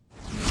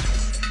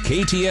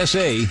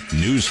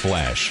KTSA News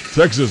Flash.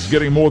 Texas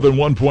getting more than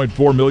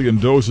 1.4 million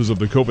doses of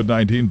the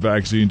COVID-19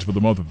 vaccines for the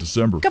month of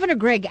December. Governor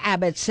Greg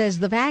Abbott says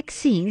the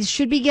vaccines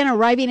should begin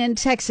arriving in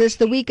Texas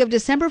the week of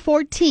December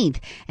 14th,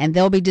 and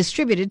they'll be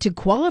distributed to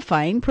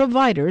qualifying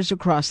providers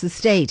across the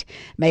state.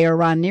 Mayor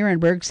Ron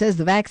Nierenberg says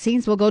the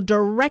vaccines will go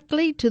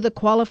directly to the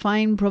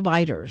qualifying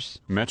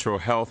providers. Metro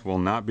Health will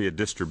not be a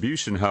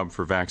distribution hub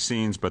for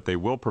vaccines, but they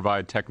will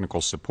provide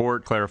technical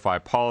support, clarify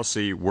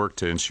policy, work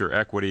to ensure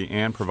equity,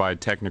 and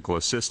provide technical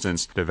assistance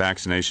to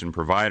vaccination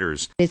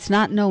providers. It's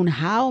not known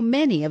how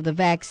many of the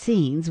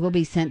vaccines will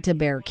be sent to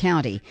Bexar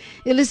County.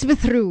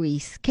 Elizabeth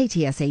Ruiz,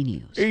 KTSA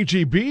News.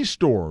 H-E-B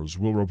stores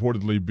will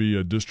reportedly be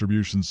a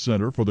distribution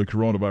center for the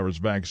coronavirus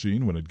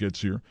vaccine when it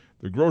gets here.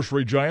 The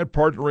grocery giant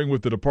partnering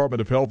with the Department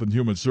of Health and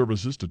Human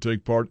Services to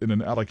take part in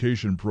an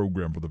allocation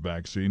program for the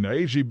vaccine. Now,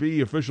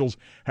 H-E-B officials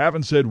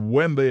haven't said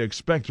when they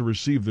expect to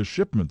receive the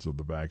shipments of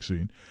the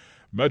vaccine.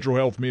 Metro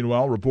Health,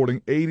 meanwhile,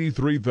 reporting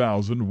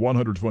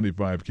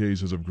 83,125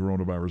 cases of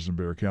coronavirus in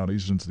Bexar County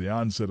since the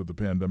onset of the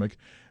pandemic.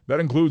 That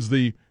includes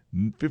the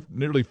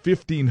nearly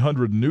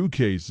 1,500 new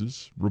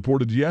cases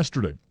reported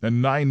yesterday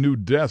and 9 new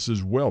deaths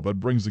as well.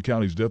 That brings the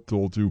county's death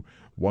toll to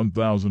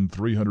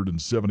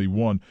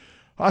 1,371.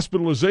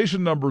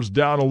 Hospitalization numbers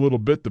down a little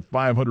bit to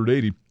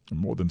 580, and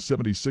more than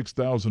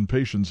 76,000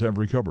 patients have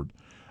recovered.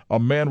 A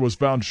man was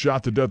found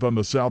shot to death on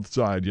the south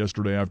side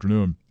yesterday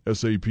afternoon.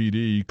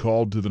 SAPD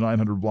called to the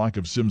 900 block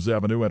of Sims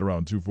Avenue at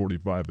around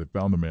 2:45. They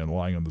found the man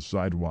lying on the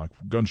sidewalk,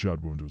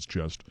 gunshot wound to his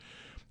chest.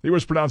 He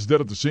was pronounced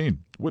dead at the scene.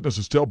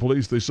 Witnesses tell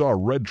police they saw a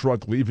red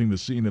truck leaving the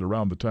scene at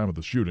around the time of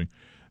the shooting.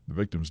 The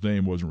victim's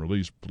name wasn't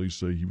released. Police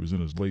say he was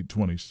in his late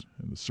 20s,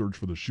 and the search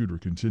for the shooter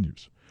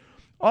continues.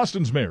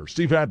 Austin's mayor,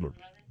 Steve Adler.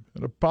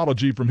 An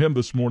apology from him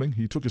this morning.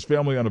 He took his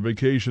family on a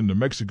vacation to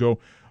Mexico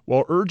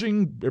while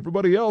urging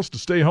everybody else to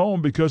stay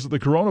home because of the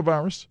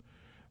coronavirus.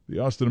 The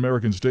Austin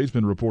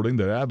American-Statesman reporting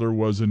that Adler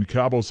was in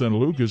Cabo San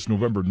Lucas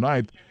November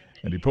 9th,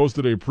 and he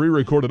posted a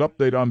pre-recorded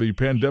update on the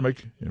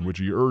pandemic in which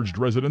he urged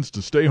residents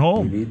to stay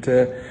home. You need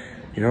to,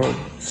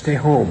 stay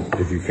home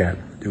if you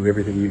can. Do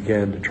everything you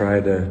can to try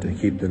to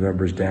keep the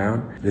numbers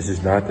down. This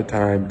is not the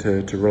time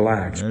to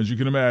relax. As you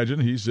can imagine,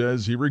 he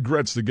says he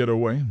regrets the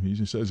getaway.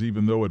 He says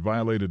even though it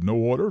violated no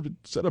order, it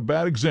set a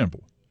bad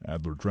example.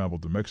 Adler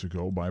traveled to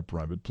Mexico by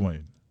private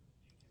plane.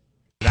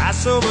 I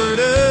sobered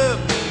up,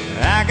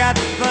 I got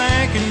to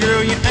thinking,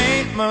 girl, you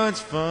ain't much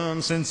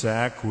fun since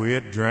I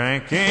quit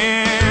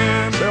drinking.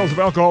 Sales of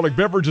alcoholic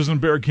beverages in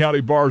Bexar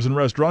County bars and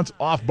restaurants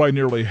off by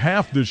nearly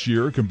half this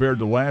year compared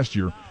to last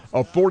year.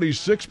 A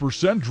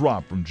 46%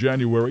 drop from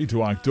January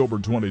to October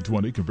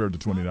 2020 compared to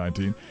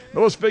 2019.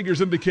 Those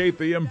figures indicate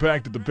the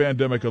impact of the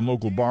pandemic on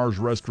local bars,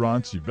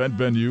 restaurants, event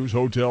venues,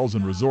 hotels,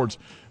 and resorts.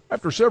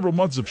 After several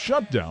months of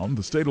shutdown,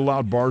 the state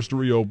allowed bars to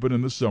reopen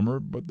in the summer,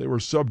 but they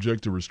were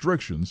subject to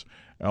restrictions.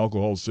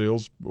 Alcohol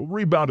sales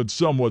rebounded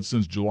somewhat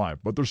since July,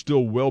 but they're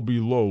still well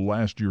below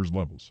last year's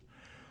levels.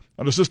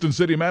 An assistant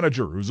city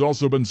manager who's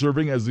also been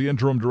serving as the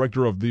interim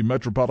director of the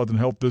Metropolitan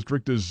Health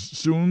District is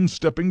soon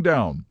stepping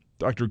down.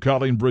 Dr.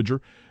 Colleen Bridger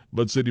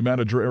let city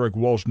manager Eric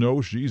Walsh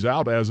know she's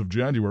out as of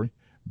January.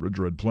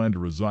 Bridger had planned to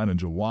resign in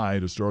July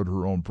to start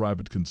her own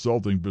private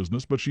consulting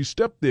business, but she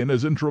stepped in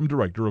as interim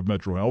director of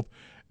Metro Health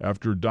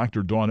after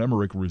Dr. Dawn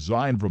Emmerich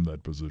resigned from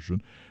that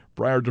position.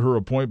 Prior to her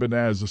appointment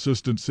as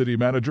assistant city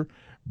manager,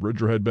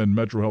 Bridger had been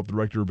Metro Health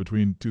director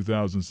between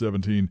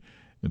 2017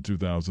 and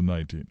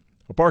 2019.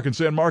 A park in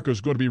San Marcos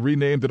is going to be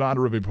renamed in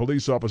honor of a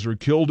police officer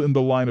killed in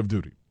the line of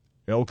duty.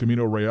 El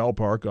Camino Real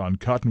Park on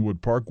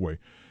Cottonwood Parkway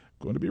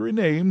going to be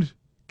renamed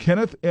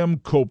Kenneth M.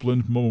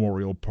 Copeland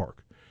Memorial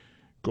Park.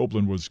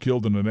 Copeland was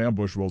killed in an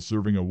ambush while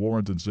serving a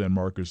warrant in San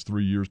Marcos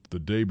 3 years to the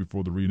day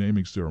before the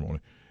renaming ceremony.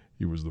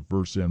 He was the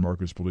first San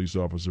Marcos police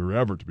officer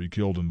ever to be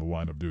killed in the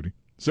line of duty.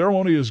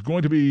 Ceremony is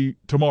going to be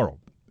tomorrow.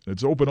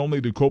 It's open only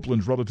to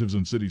Copeland's relatives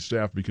and city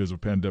staff because of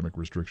pandemic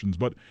restrictions,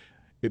 but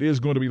it is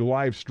going to be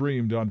live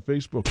streamed on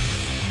Facebook.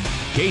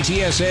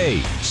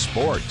 KTSA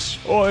Sports.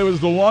 Oh, it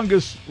was the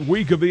longest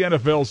week of the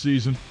NFL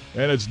season,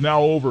 and it's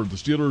now over. The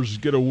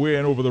Steelers get a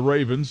win over the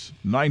Ravens,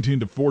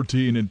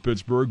 19-14 in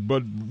Pittsburgh,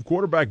 but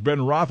quarterback Ben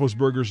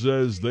Roethlisberger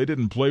says they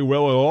didn't play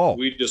well at all.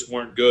 We just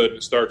weren't good.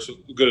 It starts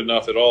good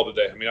enough at all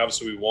today. I mean,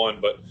 obviously we won,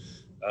 but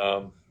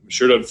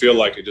sure doesn't feel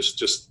like it.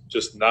 Just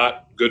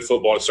not good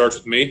football. It starts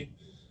with me,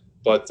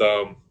 but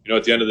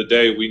at the end of the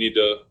day, we need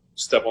to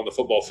step on the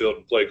football field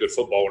and play good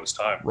football when it's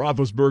time.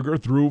 Roethlisberger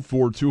threw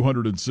for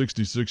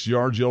 266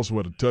 yards. He also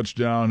had a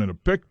touchdown and a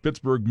pick.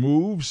 Pittsburgh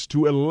moves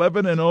to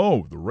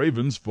 11-0. The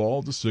Ravens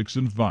fall to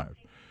 6-5.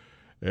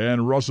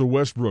 And Russell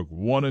Westbrook,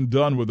 one and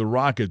done with the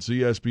Rockets.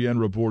 ESPN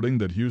reporting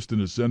that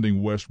Houston is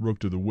sending Westbrook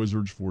to the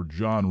Wizards for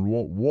John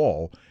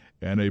Wall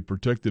and a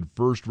protected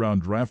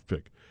first-round draft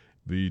pick.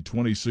 The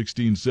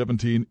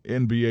 2016-17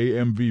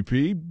 NBA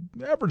MVP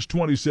averaged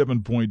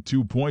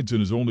 27.2 points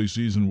in his only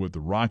season with the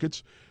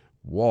Rockets.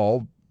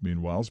 Wall,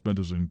 meanwhile, spent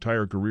his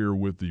entire career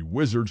with the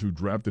Wizards, who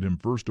drafted him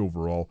first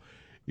overall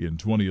In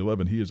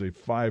 2011, he is a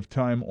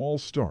 5-time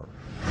All-Star.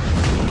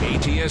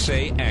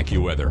 KTSA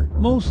AccuWeather.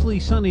 Mostly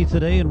sunny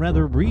today and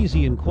rather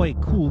breezy and quite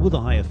cool with a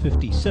high of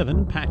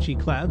 57. Patchy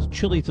clouds,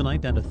 chilly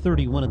tonight down to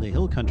 31 in the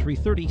hill country,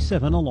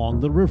 37 along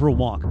the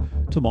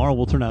Riverwalk. Tomorrow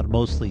will turn out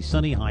mostly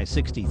sunny, high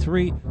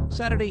 63.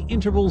 Saturday,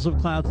 intervals of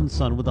clouds and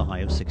sun with a high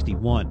of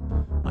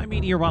 61. I'm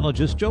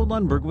meteorologist Joe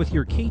Lundberg with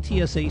your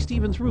KTSA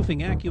Stevens Roofing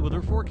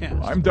AccuWeather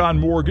forecast. I'm Don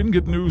Morgan.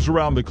 Get news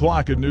around the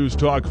clock at News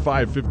Talk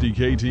 550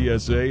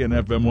 KTSA and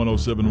FM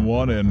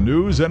 107.1 and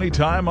news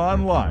anytime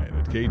online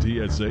at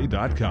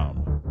ktsa.com.